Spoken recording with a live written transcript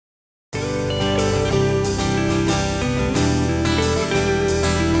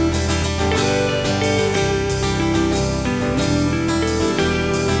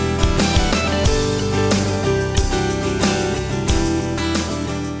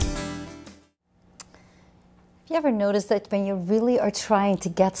You ever notice that when you really are trying to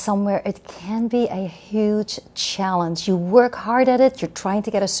get somewhere, it can be a huge challenge. You work hard at it, you're trying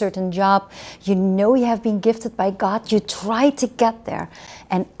to get a certain job, you know you have been gifted by God, you try to get there,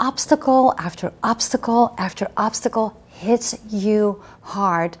 and obstacle after obstacle after obstacle hits you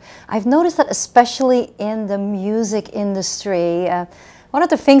hard. I've noticed that especially in the music industry. One of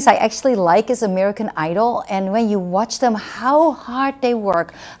the things I actually like is American Idol, and when you watch them, how hard they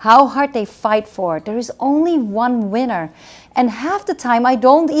work, how hard they fight for it. There is only one winner, and half the time I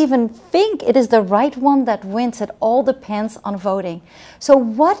don't even think it is the right one that wins. It all depends on voting. So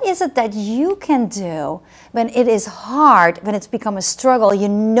what is it that you can do when it is hard, when it's become a struggle? You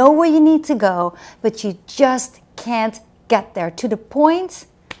know where you need to go, but you just can't get there, to the point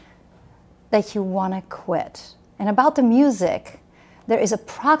that you want to quit. And about the music, there is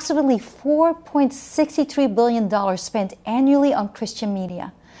approximately $4.63 billion spent annually on Christian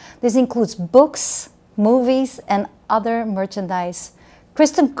media. This includes books, movies, and other merchandise.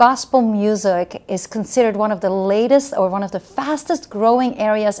 Christian gospel music is considered one of the latest or one of the fastest growing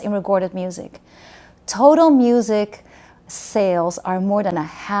areas in recorded music. Total music sales are more than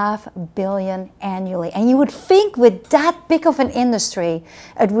 $500 million annually. And you would think with that big of an industry,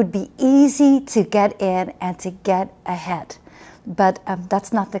 it would be easy to get in and to get ahead. But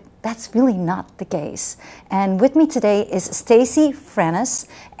that's really not the case. And with me today is Staci Frenes,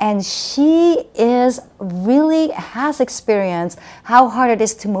 and she has experienced how hard it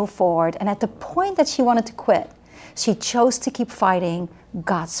is to move forward. And at the point that she wanted to quit, she chose to keep fighting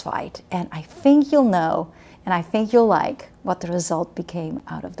God's fight. And I think you'll know, and I think you'll like what the result became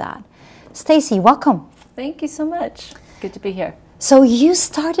out of that. Staci, welcome. Thank you so much. Good to be here. So you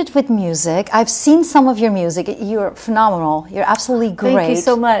started with music. I've seen some of your music. You're phenomenal. You're absolutely great. Thank you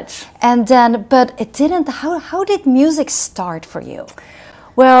so much. And then, but it didn't. How did music start for you?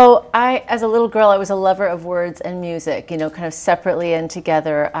 Well, as a little girl, I was a lover of words and music. You know, kind of separately and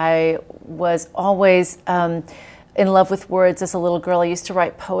together. I was always in love with words as a little girl. I used to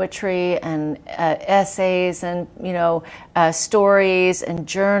write poetry and essays and, stories and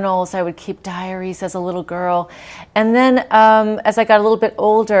journals. I would keep diaries as a little girl. And then as I got a little bit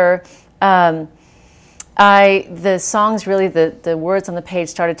older, the songs really, the words on the page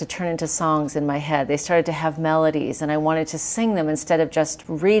started to turn into songs in my head. They started to have melodies, and I wanted to sing them instead of just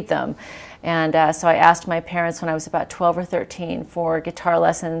read them. And so I asked my parents when I was about 12 or 13 for guitar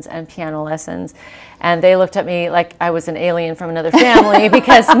lessons and piano lessons. And they looked at me like I was an alien from another family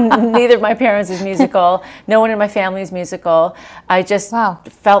because neither of my parents is musical. No one in my family is musical. I just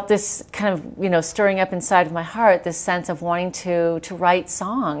felt this kind of, stirring up inside of my heart, this sense of wanting to write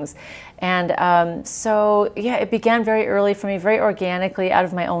songs. And so, it began very early for me, very organically, out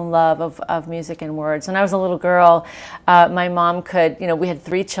of my own love of music and words. When I was a little girl, my mom could, we had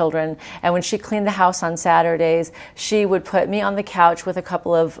 3 children, and when she cleaned the house on Saturdays, she would put me on the couch with a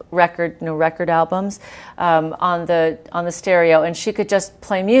couple of record albums on the stereo, and she could just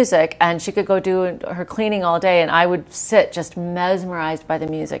play music, and she could go do her cleaning all day, and I would sit just mesmerized by the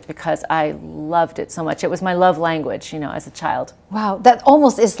music because I loved it so much. It was my love language, as a child. Wow, that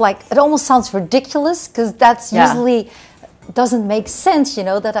almost is like, it almost sounds ridiculous because that's usually doesn't make sense,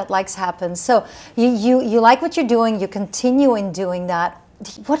 that likes happens. So you like what you're doing, you continue in doing that.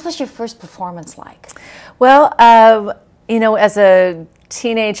 What was your first performance like? Well, as a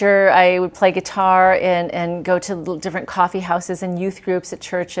teenager, I would play guitar and go to different coffee houses and youth groups at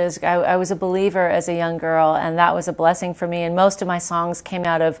churches. I was a believer as a young girl, and that was a blessing for me. And most of my songs came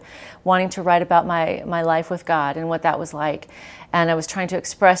out of wanting to write about my life with God and what that was like. And I was trying to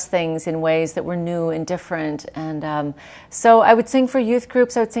express things in ways that were new and different. And so I would sing for youth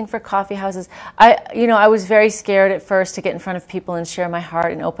groups. I would sing for coffee houses. I was very scared at first to get in front of people and share my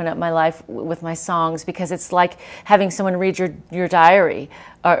heart and open up my life with my songs, because it's like having someone read your diary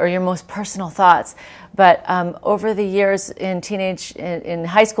or your most personal thoughts. But over the years in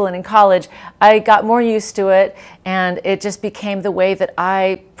high school and in college, I got more used to it, and it just became the way that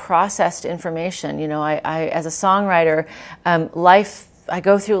I processed information. I as a songwriter, I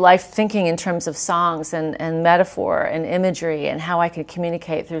go through life thinking in terms of songs and metaphor and imagery and how I could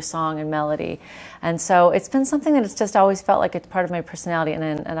communicate through song and melody. And so it's been something that it's just always felt like it's part of my personality,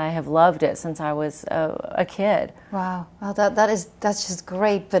 and I have loved it since I was a kid. Wow, well, that's just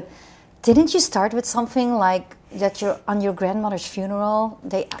great. But didn't you start with something like that? On your grandmother's funeral,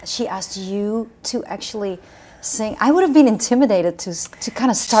 she asked you to actually sing. I would have been intimidated to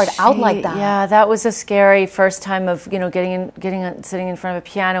kind of start out like that. Yeah, that was a scary first time of, you know, sitting in front of a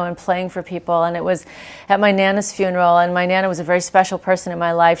piano and playing for people. And it was at my Nana's funeral, and my Nana was a very special person in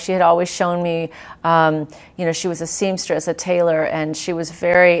my life. She had always shown me, you know, she was a seamstress, a tailor, and she was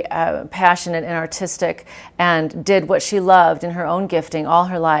very passionate and artistic and did what she loved in her own gifting all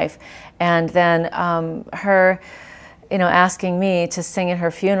her life. And then her, you know, asking me to sing at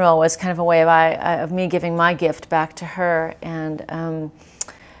her funeral was kind of a way of me giving my gift back to her. And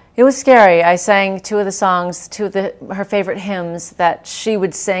it was scary. I sang two of the songs, her favorite hymns that she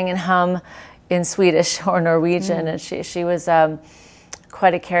would sing and hum in Swedish or Norwegian, and she was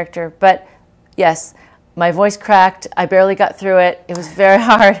quite a character. But yes, my voice cracked. I barely got through it. It was very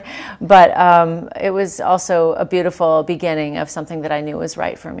hard, but it was also a beautiful beginning of something that I knew was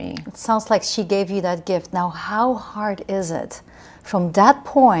right for me. It sounds like she gave you that gift. Now, how hard is it from that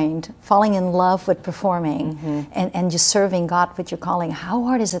point, falling in love with performing and just serving God with your calling? How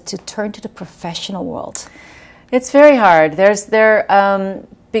hard is it to turn to the professional world? It's very hard.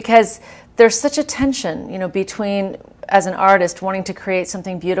 Because there's such a tension, you know, between, as an artist, wanting to create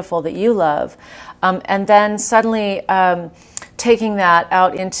something beautiful that you love, and then suddenly taking that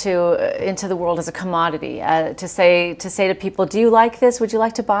out into the world as a commodity, to say to people, do you like this? Would you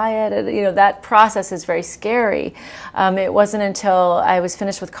like to buy it? And, you know, that process is very scary. It wasn't until I was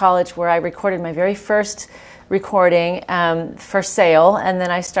finished with college where I recorded my very first recording for sale, and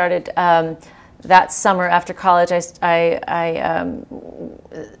then I started that summer after college. I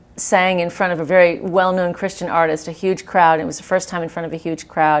sang in front of a very well-known Christian artist, a huge crowd. It was the first time in front of a huge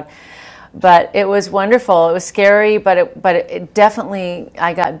crowd. But it was wonderful. It was scary, but it definitely,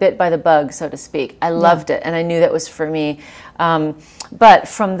 I got bit by the bug, so to speak. I loved it, and I knew that was for me. But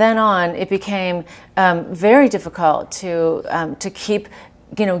from then on, it became very difficult to keep,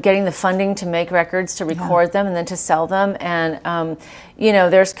 you know, getting the funding to make records, to record them, and then to sell them. And you know,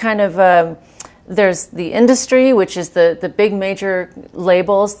 there's kind of there's the industry, which is the big major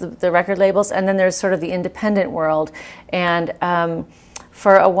labels, the record labels, and then there's sort of the independent world. And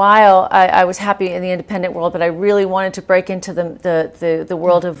for a while, I was happy in the independent world, but I really wanted to break into the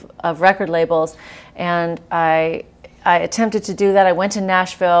world of record labels, and I attempted to do that. I went to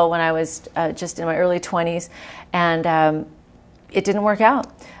Nashville when I was just in my early 20s, and it didn't work out.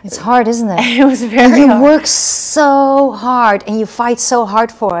 It's hard, isn't it? It was very hard. You work so hard and you fight so hard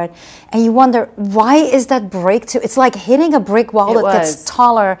for it, and you wonder, why is that breakthrough? It's like hitting a brick wall that gets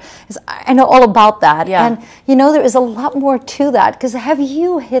taller. I know all about that. Yeah. And you know, there is a lot more to that, because have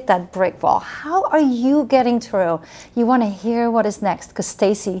you hit that brick wall? How are you getting through? You want to hear what is next, because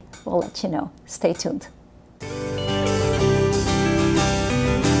Staci will let you know. Stay tuned.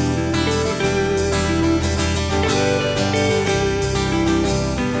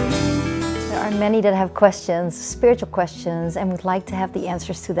 Many that have questions, spiritual questions, and would like to have the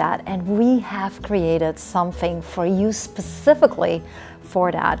answers to that. And we have created something for you specifically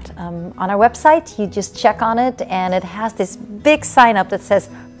for that. On our website, you just check on it, and it has this big sign up that says,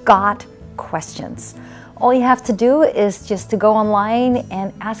 "Got questions." All you have to do is just to go online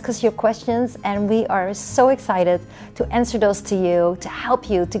and ask us your questions, and we are so excited to answer those to you, to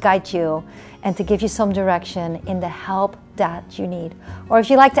help you, to guide you, and to give you some direction in the help that you need. Or if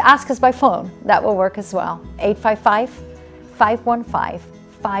you like to ask us by phone, that will work as well.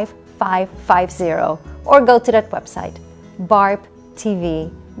 855-515-5550, or go to that website,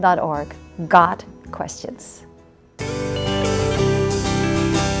 barbtv.org. Got questions.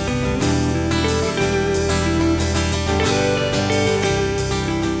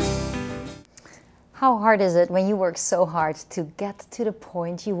 How hard is it when you work so hard to get to the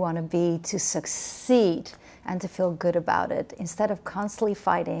point you want to be, to succeed, and to feel good about it, instead of constantly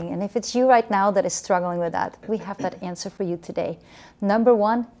fighting? And if it's you right now that is struggling with that, we have that answer for you today. Number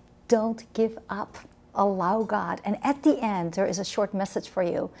one, don't give up. Allow God. And at the end, there is a short message for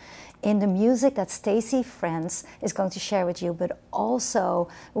you in the music that Staci Frenes is going to share with you, but also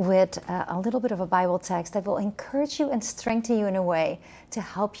with a little bit of a Bible text that will encourage you and strengthen you in a way to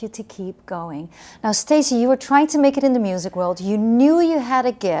help you to keep going. Now, Staci, you were trying to make it in the music world. You knew you had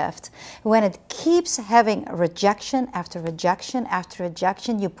a gift. When it keeps having rejection after rejection after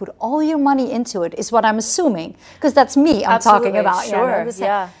rejection, you put all your money into it, is what I'm assuming, because that's me I'm talking about. Sure,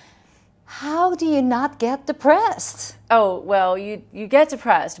 yeah. How do you not get depressed? Oh, well, you get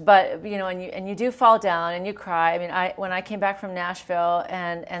depressed, but you know, and you do fall down and you cry. I mean, when I came back from Nashville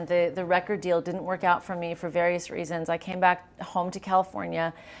and the record deal didn't work out for me for various reasons, I came back home to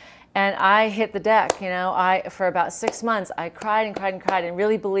California, And I hit the deck, you know. For about 6 months, I cried and cried and cried and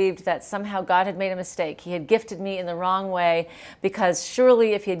really believed that somehow God had made a mistake. He had gifted me in the wrong way, because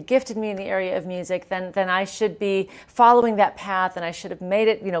surely if he had gifted me in the area of music, then I should be following that path, and I should have made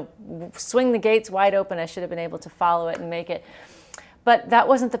it, you know, swing the gates wide open. I should have been able to follow it and make it. But that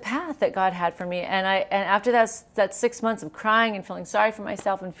wasn't the path that God had for me. And after that 6 months of crying and feeling sorry for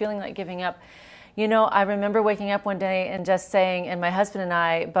myself and feeling like giving up, you know, I remember waking up one day and just saying, and my husband and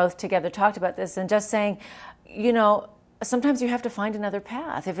I both together talked about this, and just saying, you know, sometimes you have to find another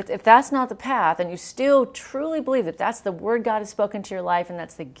path. If that's not the path, and you still truly believe that that's the word God has spoken to your life and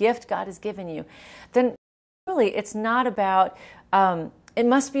that's the gift God has given you, then really it's not about, it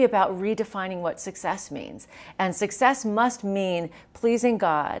must be about redefining what success means. And success must mean pleasing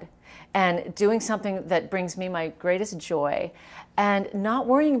God and doing something that brings me my greatest joy, and not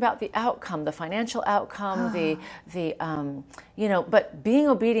worrying about the outcome, the financial outcome, you know, but being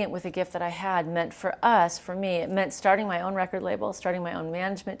obedient with the gift that I had meant for me, it meant starting my own record label, starting my own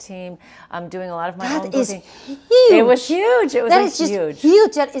management team, doing a lot of my own booking. That is huge. It was huge. It was that is just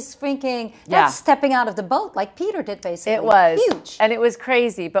huge. That is thinking, that's stepping out of the boat like Peter did, basically. It was. Huge. And it was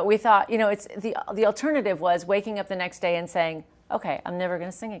crazy, but we thought, you know, it's the alternative was waking up the next day and saying, okay, I'm never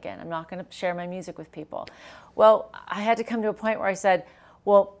going to sing again. I'm not going to share my music with people. Well, I had to come to a point where I said,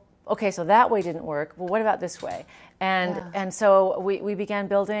 well, okay, so that way didn't work. Well, what about this way? And so we began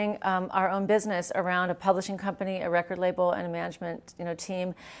building our own business around a publishing company, a record label, and a management, you know,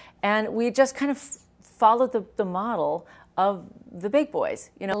 team. And we just kind of followed the model of the big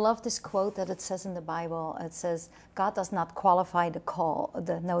boys, you know. I love this quote that it says in the Bible. It says, God does not qualify the call.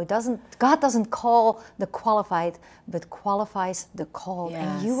 No, it doesn't. God doesn't call the qualified, but qualifies the called. Yes.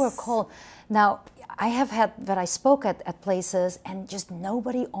 And you were called. Now, I have had that I spoke at places and just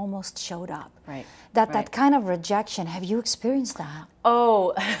nobody almost showed up. Right. That kind of rejection. Have you experienced that?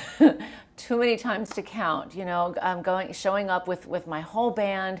 Oh, too many times to count. You know, showing up with my whole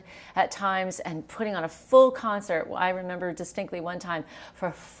band at times and putting on a full concert. I remember distinctly one time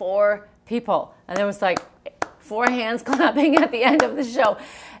for 4 people, and there was like 4 hands clapping at the end of the show.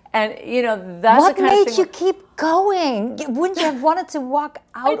 And you know, that's what the kind of made thing you keep going? Wouldn't you have wanted to walk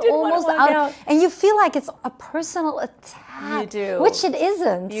out? I did almost want to walk out. And you feel like it's a personal attack. You do, which it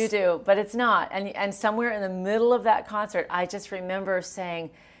isn't. You do, but it's not. And somewhere in the middle of that concert, I just remember saying,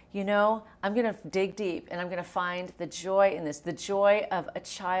 you know, I'm going to dig deep and I'm going to find the joy in this, the joy of a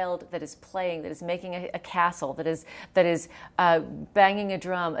child that is playing, that is making a castle, that is banging a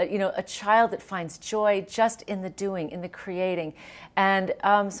drum, you know, a child that finds joy just in the doing, in the creating. And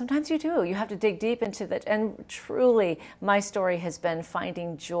sometimes you do. You have to dig deep into that. And truly, my story has been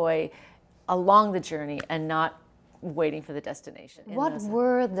finding joy along the journey and not waiting for the destination. What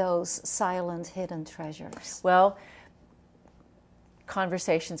were those silent, hidden treasures? Well,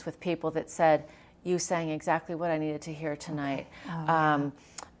 conversations with people that said, you sang exactly what I needed to hear tonight. Okay.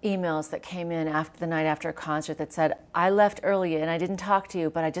 Emails that came in after the night after a concert that said, I left early and I didn't talk to you,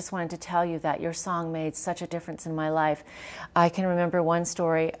 but I just wanted to tell you that your song made such a difference in my life. I can remember one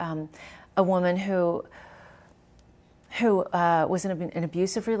story, a woman who was in an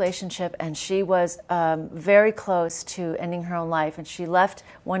abusive relationship, and she was very close to ending her own life. And she left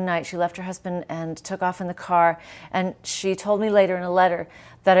one night, she left her husband and took off in the car. And she told me later in a letter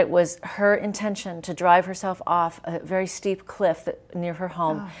that it was her intention to drive herself off a very steep cliff near her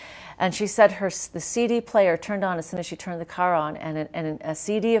home. Oh. And she said the CD player turned on as soon as she turned the car on, and a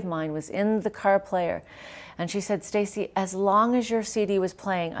CD of mine was in the car player. And she said, Staci, as long as your CD was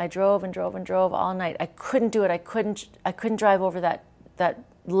playing, I drove and drove and drove all night. I couldn't do it. I couldn't drive over that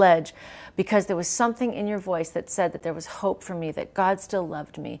ledge, because there was something in your voice that said that there was hope for me, that God still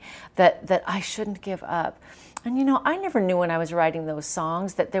loved me, that I shouldn't give up. And you know, I never knew when I was writing those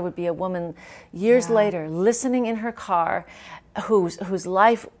songs that there would be a woman years later listening in her car whose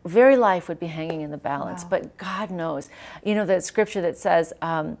very life would be hanging in the balance. Wow. But God knows. You know, that scripture that says,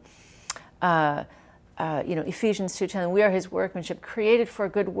 you know, Ephesians 2:10, we are his workmanship, created for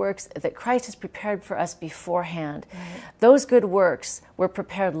good works that Christ has prepared for us beforehand. Right. Those good works were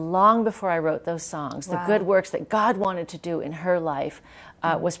prepared long before I wrote those songs. Wow. The good works that God wanted to do in her life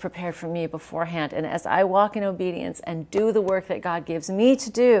was prepared for me beforehand. And as I walk in obedience and do the work that God gives me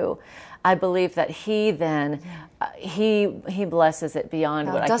to do, I believe that he then, he blesses it beyond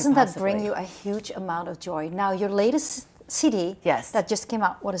what I can possibly. Doesn't that bring you a huge amount of joy? Now, your latest CD that just came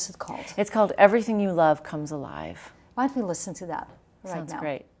out, what is it called? It's called Everything You Love Comes Alive. Why don't we listen to that right now? Sounds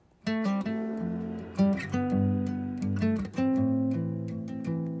great.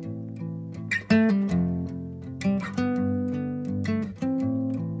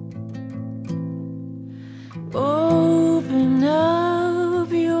 Open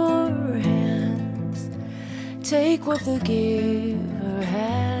up your Take what the giver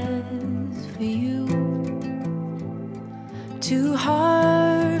has for you, to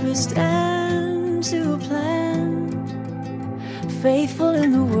harvest and to plant, faithful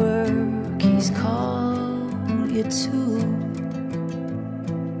in the work He's called you to.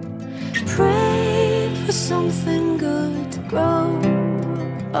 Pray for something good to grow,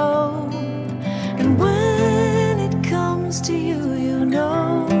 oh, and when it comes to you, you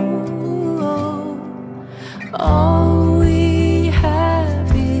know, all we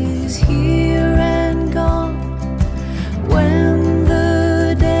have is here and gone. When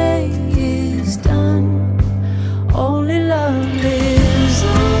the day is done, only love lives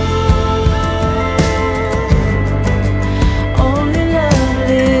on. Only love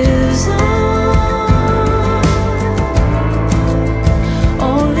lives on.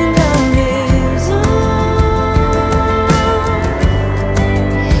 Only love lives on.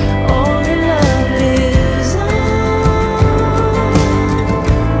 Only love lives on.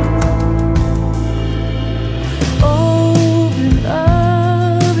 Open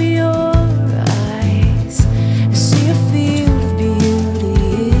up your eyes, see a field of beauty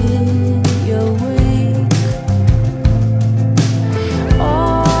in your wake.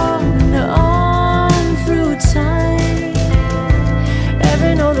 On and on through time,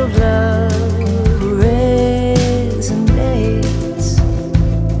 every note of love resonates.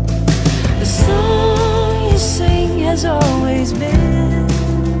 The song you sing has always been,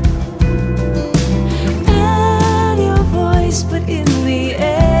 and your voice, but in the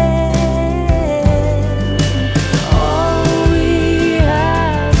end, all we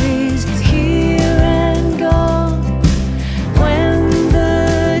have is here and gone. When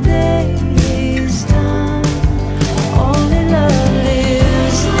the day is done, only love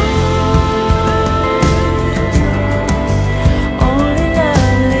lives on. Only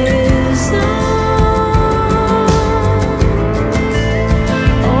love lives on.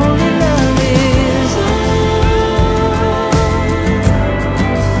 Only love lives on.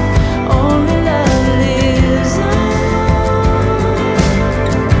 Only love lives on.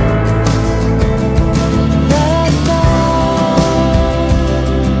 La la.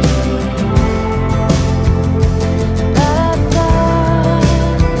 La la.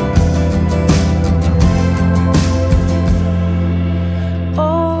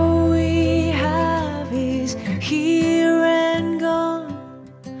 All we have is here and gone,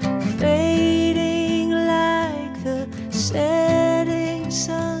 fading like the setting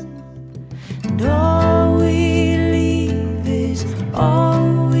sun. And all we leave is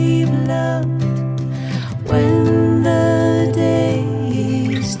all we've loved. When the day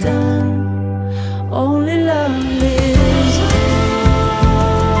is done, only love lives on.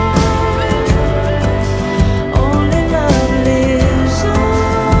 Only love lives on.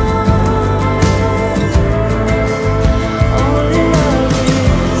 Only love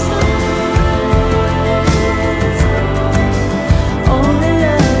lives on. Only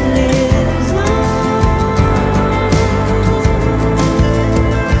love lives on.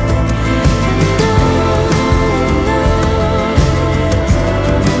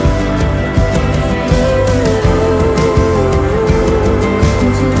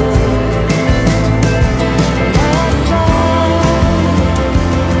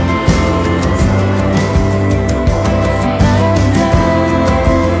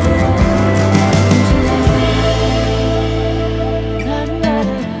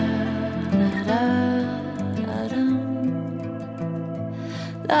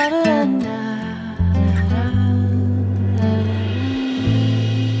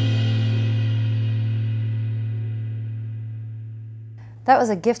 That was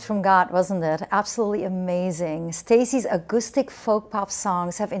a gift from God, wasn't it? Absolutely amazing. Staci's acoustic folk pop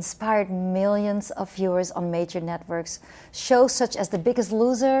songs have inspired millions of viewers on major networks. Shows such as The Biggest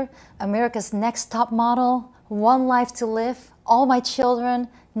Loser, America's Next Top Model, One Life to Live, All My Children,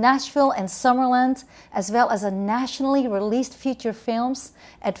 Nashville and Summerland, as well as a nationally released feature films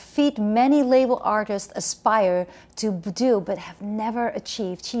and feat many label artists aspire to do but have never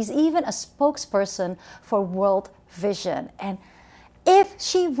achieved. She's even a spokesperson for World Vision. And if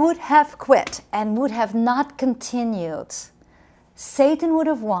she would have quit and would have not continued, Satan would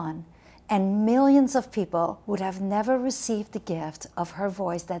have won, and millions of people would have never received the gift of her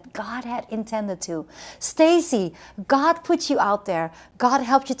voice that God had intended to. Staci, God put you out there. God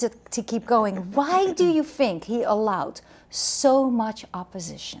helped you to keep going. Why do you think He allowed so much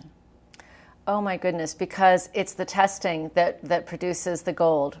opposition? Oh my goodness, because it's the testing that produces the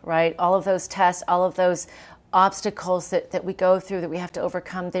gold, right? All of those tests, all of those obstacles that we go through, that we have to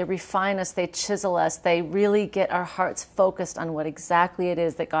overcome, they refine us, they chisel us, they really get our hearts focused on what exactly it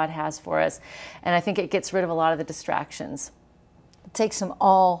is that God has for us. And I think it gets rid of a lot of the distractions. It takes them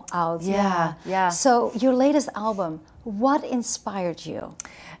all out. Yeah, yeah. So your latest album, what inspired you?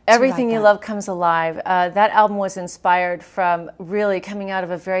 Everything You Love Comes Alive. That album was inspired from really coming out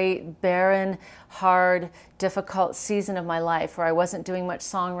of a very barren, hard, difficult season of my life where I wasn't doing much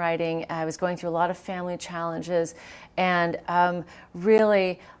songwriting. I was going through a lot of family challenges, and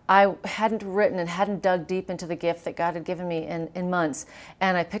really I hadn't written and hadn't dug deep into the gift that God had given me in months.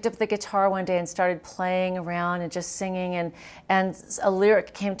 And I picked up the guitar one day and started playing around and just singing, and a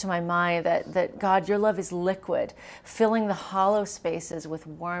lyric came to my mind that God, your love is liquid, filling the hollow spaces with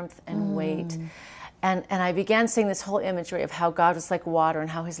warmth and weight. And I began seeing this whole imagery of how God was like water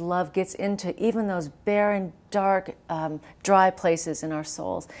and how his love gets into even those barren, dark, dry places in our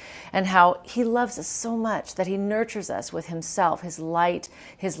souls, and how he loves us so much that he nurtures us with himself. His light,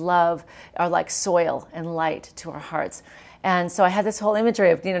 his love are like soil and light to our hearts. And so I had this whole imagery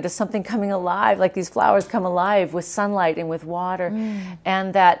of, just something coming alive, like these flowers come alive with sunlight and with water,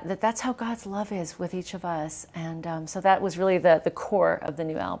 and that's how God's love is with each of us. And so that was really the core of the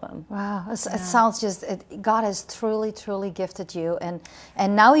new album. Wow, it sounds just, God has truly, truly gifted you, and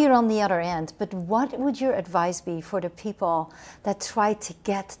now you're on the other end. But what would your advice be for the people that try to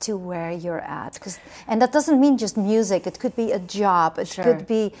get to where you're at? And that doesn't mean just music, it could be a job, it could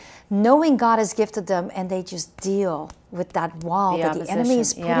be knowing God has gifted them and they just deal with that wall that the enemy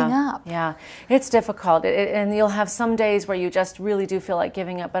is putting up. Yeah, it's difficult, and you'll have some days where you just really do feel like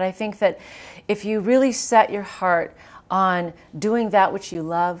giving up. But I think that if you really set your heart on doing that which you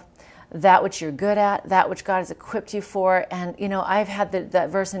love, that which you're good at, that which God has equipped you for. And, I've had that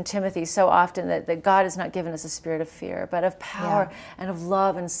verse in Timothy so often that God has not given us a spirit of fear, but of power and of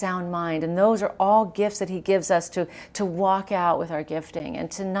love and sound mind. And those are all gifts that he gives us to walk out with our gifting, and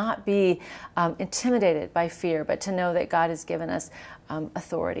to not be intimidated by fear, but to know that God has given us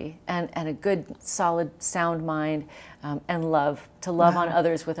authority and a good, solid, sound mind, and love, to love on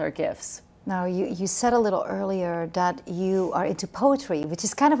others with our gifts. Now, you said a little earlier that you are into poetry, which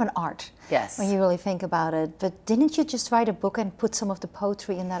is kind of an art. Yes. When you really think about it. But didn't you just write a book and put some of the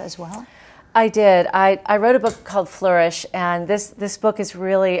poetry in that as well? I did. I wrote a book called Flourish, and this book is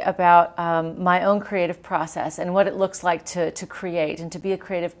really about my own creative process and what it looks like to create and to be a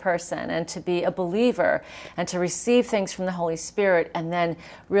creative person and to be a believer and to receive things from the Holy Spirit, and then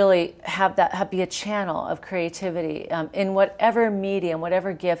really have be a channel of creativity in whatever medium,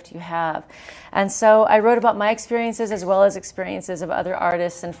 whatever gift you have. And so I wrote about my experiences as well as experiences of other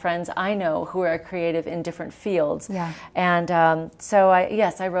artists and friends I know who are creative in different fields. Yeah. And so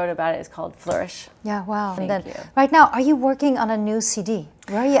I wrote about it. It's called Flourish. Yeah, wow. Thank you. Right now, are you working on a new CD?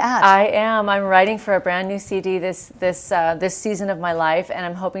 Where are you at? I am. I'm writing for a brand new CD this season of my life, and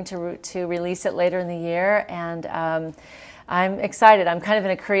I'm hoping to release it later in the year. And I'm excited. I'm kind of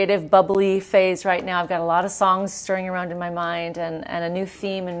in a creative, bubbly phase right now. I've got a lot of songs stirring around in my mind, and a new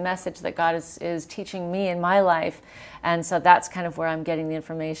theme and message that God is teaching me in my life. And so that's kind of where I'm getting the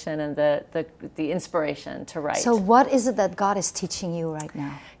information and the inspiration to write. So what is it that God is teaching you right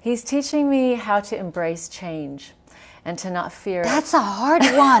now? He's teaching me how to embrace change and to not fear. That's a hard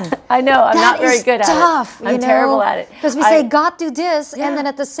one. I know, I'm not very good at it. I'm terrible at it. Because we say, God, do this, and then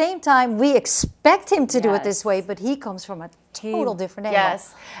at the same time, we expect him to do it this way, but he comes from a total different angle.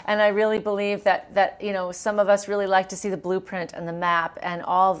 Yes, and I really believe that some of us really like to see the blueprint and the map and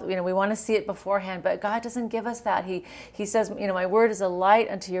all, we want to see it beforehand, but God doesn't give us that. He says, my word is a light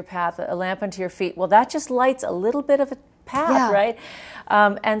unto your path, a lamp unto your feet. Well, that just lights a little bit of a path, right?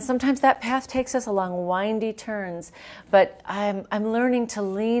 And sometimes that path takes us along windy turns, but I'm learning to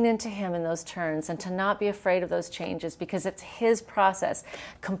lean into him in those turns and to not be afraid of those changes, because it's his process,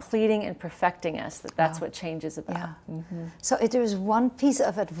 completing and perfecting us, that's what change is about. Yeah. So if there's one piece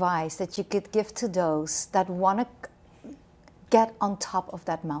of advice that you could give to those that want to get on top of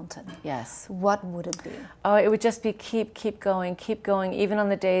that mountain, yes, what would it be? Oh, it would just be keep going, even on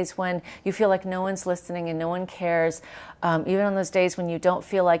the days when you feel like no one's listening and no one cares, even on those days when you don't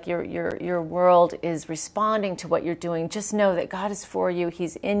feel like your world is responding to what you're doing. Just know that God is for you,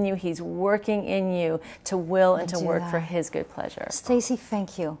 he's in you, he's working in you to will and to work for his good pleasure. Staci,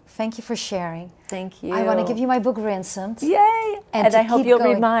 thank you for sharing. Thank you. I want to give you my book, Ransomed. Yay! And I hope you'll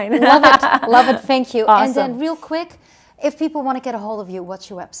read mine. Love it, thank you. Awesome. And then real quick, if people want to get a hold of you, what's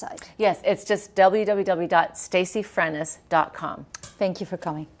your website? Yes, it's just www.stacifrenes.com. Thank you for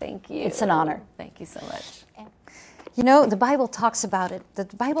coming. Thank you. It's an honor. Thank you so much. You know, the Bible talks about it. The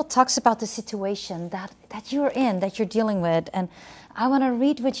Bible talks about the situation that you're in, that you're dealing with. And I want to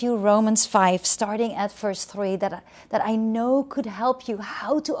read with you Romans 5, starting at verse 3, that I know could help you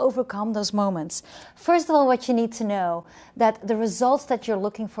how to overcome those moments. First of all, what you need to know, that the results that you're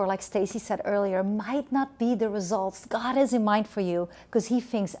looking for, like Staci said earlier, might not be the results God has in mind for you, because He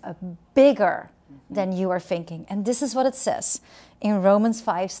thinks bigger than you are thinking. And this is what it says in Romans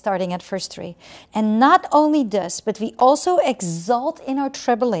 5, starting at verse 3. And not only this, but we also exult in our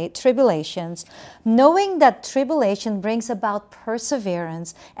tribulations, knowing that tribulation brings about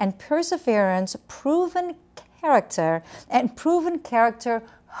perseverance, and perseverance, proven character, and proven character,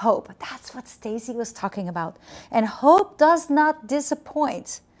 hope. That's what Staci was talking about. And hope does not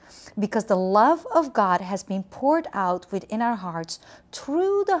disappoint, because the love of God has been poured out within our hearts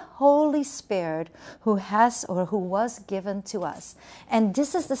through the Holy Spirit who was given to us. And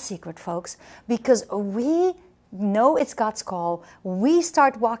this is the secret, folks, because we know it's God's call. We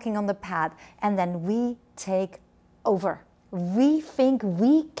start walking on the path, and then we take over. We think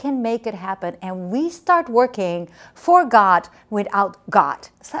we can make it happen, and we start working for God without God.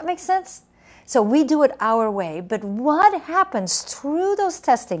 Does that make sense? So we do it our way. But what happens through those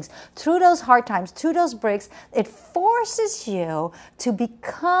testings, through those hard times, through those breaks, it forces you to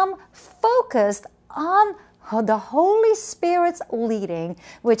become focused on the Holy Spirit's leading,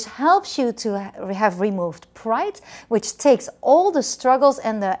 which helps you to have removed pride, which takes all the struggles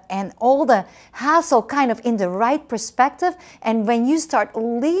and all the hassle kind of in the right perspective. And when you start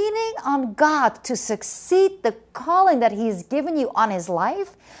leaning on God to succeed the calling that He's given you on His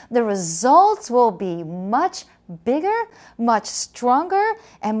life, the results will be much bigger, much stronger,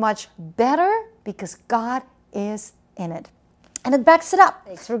 and much better, because God is in it. And it backs it up.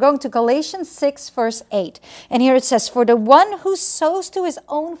 So we're going to Galatians 6, verse 8. And here it says, for the one who sows to his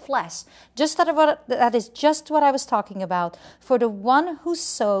own flesh, that is just what I was talking about. For the one who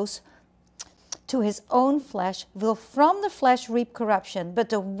sows to his own flesh will from the flesh reap corruption. But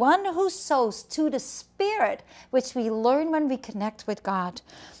the one who sows to the Spirit, which we learn when we connect with God,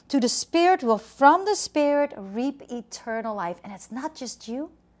 to the Spirit will from the Spirit reap eternal life. And it's not just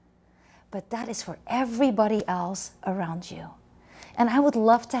you, but that is for everybody else around you. And I would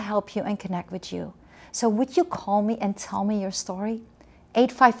love to help you and connect with you. So would you call me and tell me your story?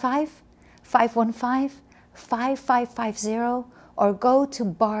 855-515-5550, or go to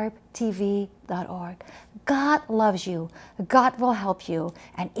BarbTV.org. God loves you. God will help you.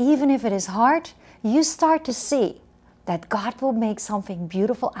 And even if it is hard, you start to see that God will make something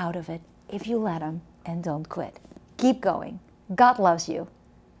beautiful out of it if you let Him and don't quit. Keep going. God loves you.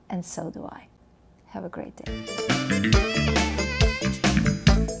 And so do I. Have a great day.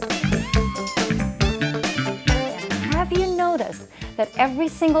 Have you noticed that every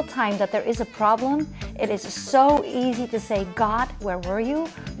single time that there is a problem, it is so easy to say, God, where were you?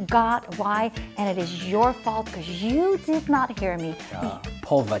 God, why? And it is your fault because you did not hear me.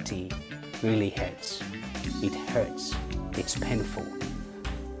 Poverty really hurts. It hurts. It's painful.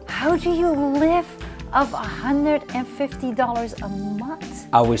 How do you live of $150 a month?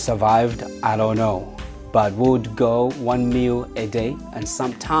 How we survived, I don't know. But we would go 1 meal a day, and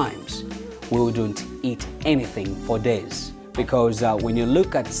sometimes we wouldn't eat anything for days. Because when you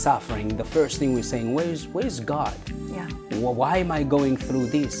look at suffering, the first thing we're saying, where's God? Yeah. Why am I going through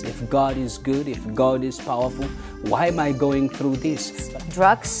this? If God is good, if God is powerful, why am I going through this?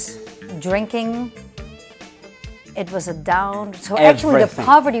 Drugs, drinking, it was a down. So Everything. actually the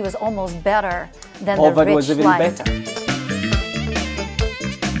poverty was almost better than the rich life. Poverty was even better.